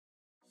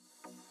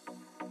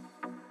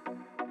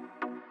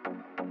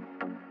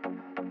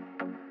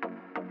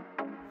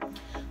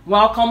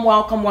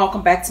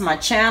Welcome back to my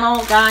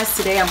channel, guys.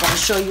 Today I'm going to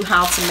show you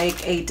how to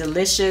make a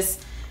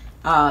delicious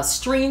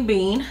string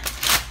bean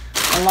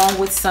along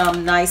with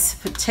some nice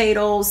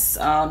potatoes.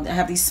 I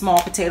have these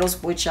small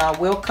potatoes, which I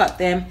will cut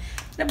them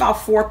in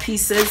about 4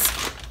 pieces.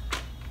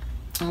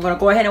 I'm going to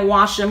go ahead and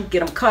wash them,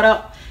 get them cut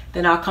up,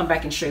 then I'll come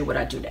back and show you what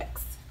I do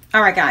next.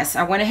 All right, guys,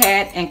 I went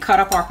ahead and cut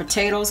up our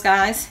potatoes,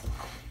 guys.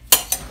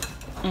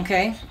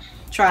 Okay,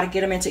 try to get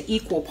them into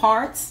equal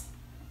parts.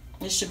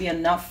 This should be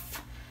enough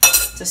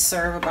to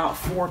serve about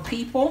 4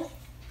 people.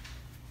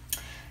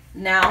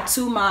 Now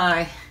to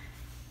my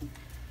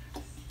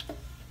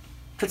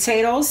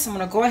potatoes, I'm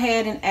going to go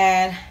ahead and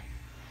add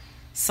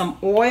some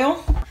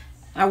oil.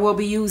 I will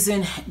be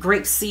using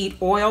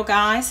grapeseed oil,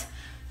 guys.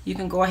 You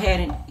can go ahead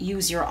and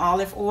use your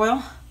olive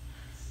oil.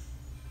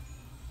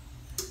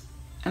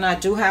 And I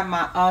do have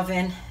my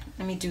oven.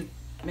 Let me do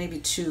maybe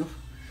 2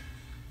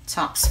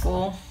 tops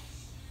full.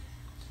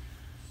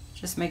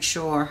 Just make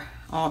sure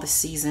all the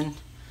season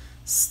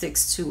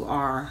sticks to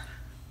our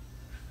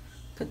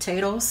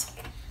potatoes.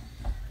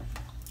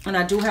 And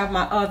I do have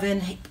my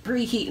oven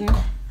preheating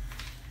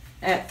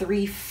at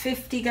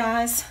 350,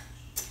 guys.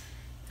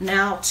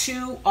 Now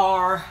to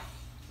our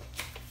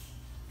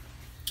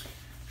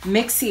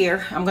mix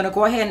here, I'm going to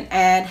go ahead and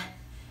add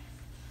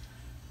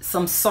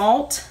some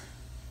salt.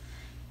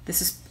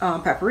 This is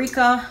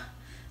paprika.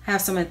 I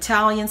have some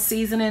Italian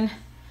seasoning.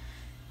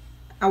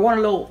 I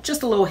want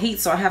just a little heat,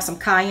 so I have some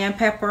cayenne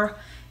pepper,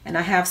 and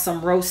I have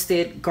some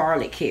roasted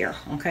garlic here.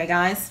 Okay,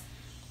 guys,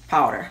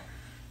 powder,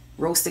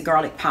 roasted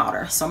garlic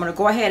powder. So I'm going to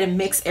go ahead and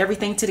mix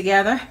everything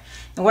together.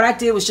 And what I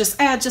did was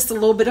just add just a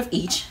little bit of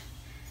each,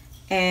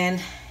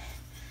 and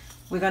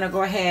we're going to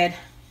go ahead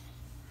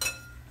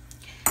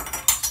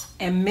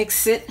and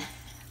mix it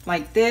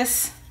like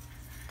this,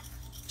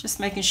 just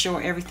making sure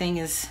everything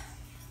is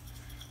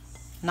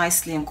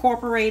nicely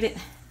incorporated.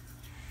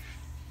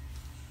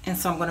 And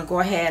so I'm going to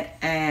go ahead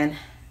and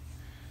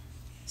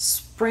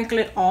sprinkle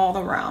it all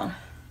around.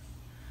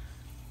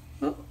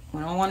 Oop,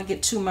 we don't want to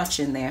get too much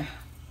in there.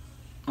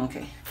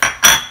 Okay,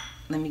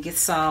 let me get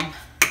some. I'm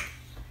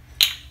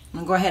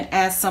going to go ahead and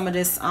add some of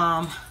this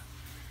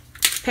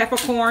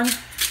peppercorn.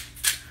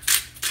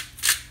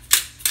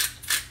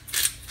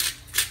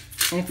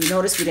 And if you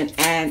notice, we didn't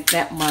add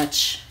that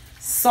much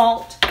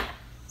salt.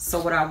 So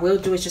what I will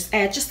do is just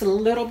add just a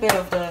little bit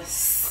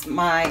of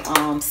my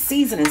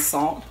seasoning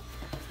salt.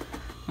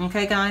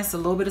 Okay, guys, a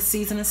little bit of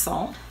seasoning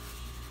salt.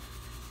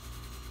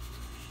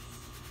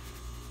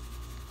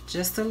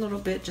 Just a little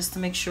bit, just to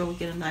make sure we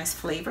get a nice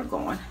flavor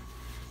going.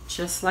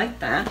 Just like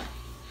that.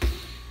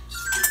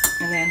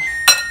 And then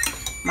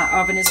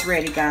my oven is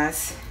ready,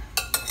 guys.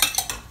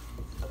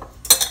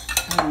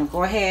 I'm gonna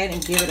go ahead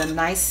and give it a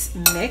nice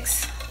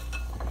mix.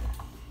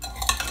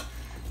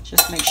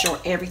 Just make sure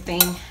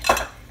everything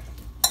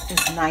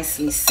is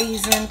nicely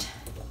seasoned.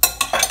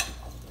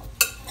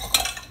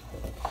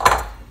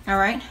 All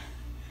right.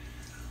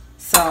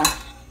 So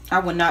I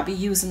will not be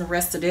using the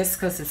rest of this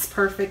because it's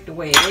perfect the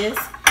way it is.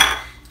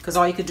 Because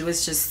all you could do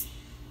is just,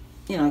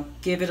 you know,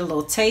 give it a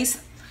little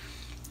taste.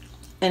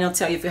 And it'll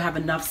tell you if you have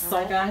enough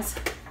salt, guys.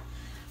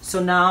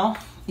 So now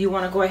you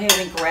want to go ahead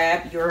and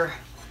grab your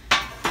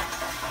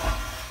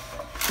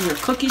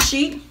cookie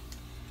sheet.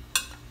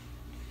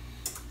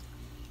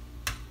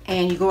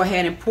 And you go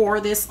ahead and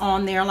pour this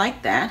on there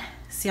like that.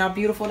 See how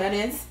beautiful that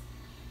is?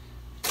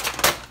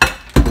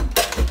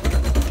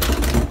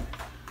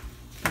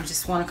 You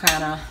just want to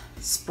kind of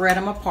spread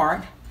them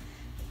apart.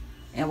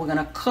 And we're going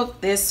to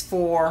cook this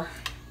for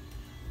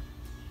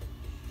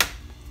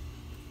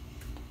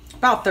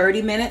about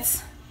 30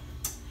 minutes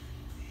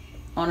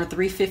on a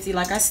 350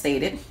 like I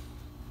stated.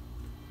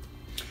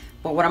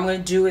 But what I'm going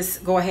to do is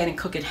go ahead and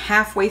cook it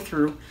halfway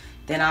through.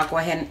 Then I'll go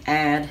ahead and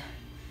add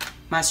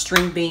my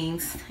string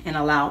beans and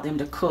allow them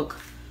to cook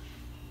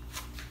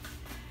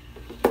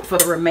for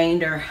the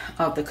remainder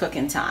of the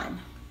cooking time.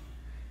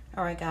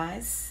 All right,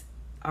 guys,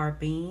 our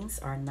beans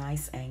are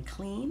nice and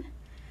clean.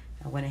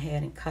 I went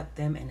ahead and cut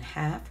them in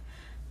half,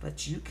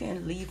 but you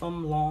can leave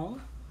them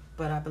long,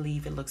 but I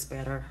believe it looks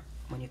better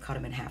when you cut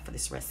them in half for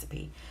this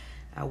recipe.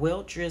 I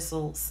will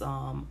drizzle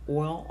some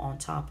oil on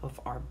top of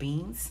our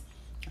beans.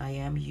 I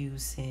am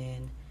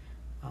using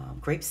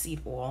grapeseed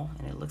oil,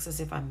 and it looks as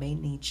if I may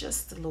need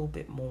just a little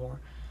bit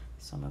more.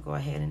 So I'm gonna go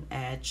ahead and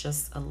add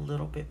just a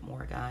little bit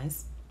more,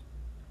 guys.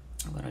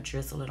 I'm gonna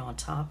drizzle it on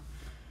top,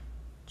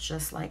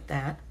 just like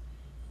that.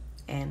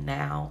 And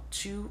now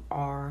to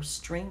our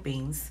string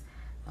beans,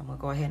 I'm gonna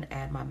go ahead and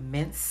add my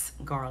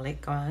minced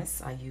garlic,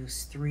 guys. I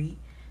use 3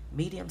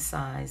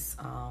 medium-sized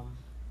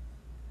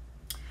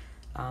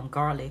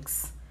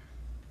garlics.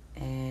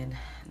 And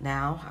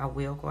now I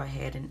will go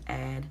ahead and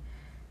add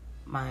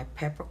my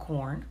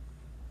peppercorn.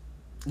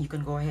 You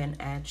can go ahead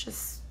and add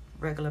just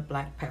regular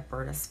black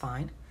pepper, that's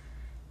fine.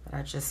 But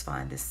I just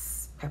find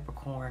this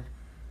peppercorn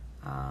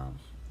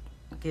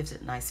gives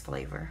it nice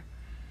flavor.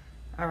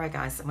 All right,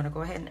 guys, I'm gonna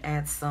go ahead and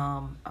add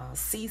some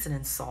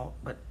seasoning salt,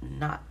 but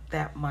not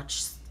that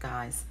much,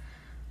 guys.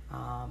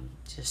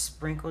 Just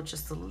sprinkle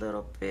just a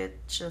little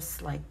bit,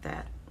 just like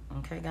that.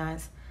 Okay,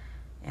 guys,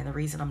 And the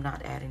reason I'm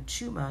not adding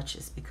too much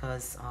is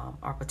because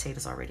our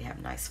potatoes already have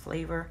nice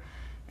flavor,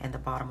 and the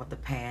bottom of the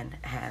pan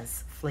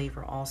has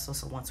flavor also.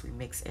 So once we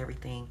mix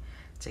everything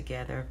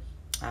together,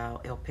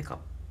 it'll pick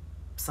up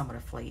some of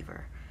the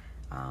flavor.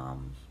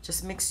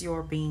 Just mix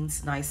your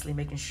beans nicely,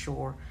 making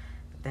sure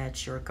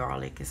that your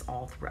garlic is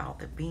all throughout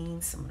the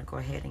beans. I'm gonna go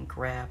ahead and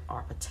grab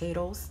our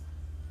potatoes.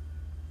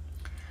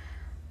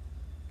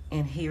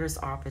 And here's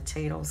our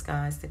potatoes,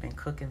 guys. They've been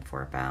cooking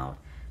for about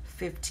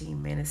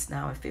 15 minutes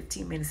now, and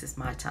 15 minutes is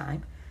my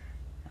time.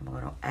 I'm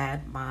gonna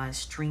add my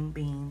string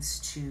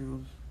beans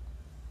to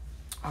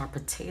our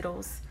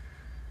potatoes,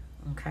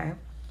 okay?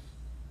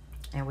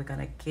 And we're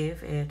gonna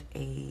give it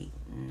a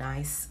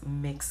nice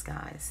mix,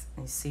 guys.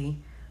 And you see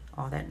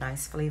all that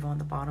nice flavor on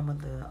the bottom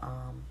of the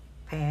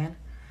pan.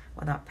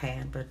 Well, not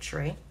pan, but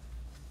tray.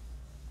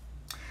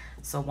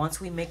 So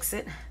once we mix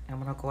it, I'm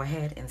gonna go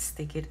ahead and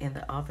stick it in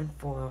the oven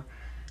for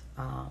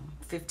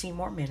 15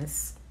 more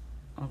minutes,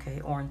 okay,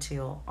 or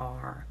until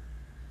our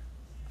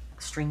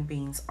string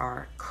beans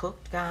are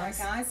cooked, guys.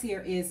 All right, guys,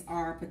 here is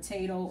our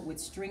potato with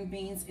string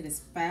beans. It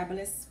is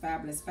fabulous,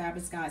 fabulous,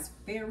 fabulous, guys.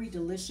 Very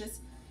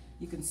delicious.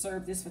 You can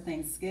serve this for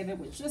Thanksgiving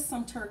with just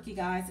some turkey,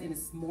 guys, and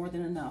it's more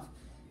than enough.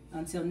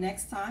 Until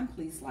next time,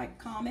 please like,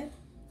 comment.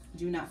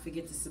 Do not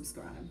forget to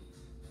subscribe.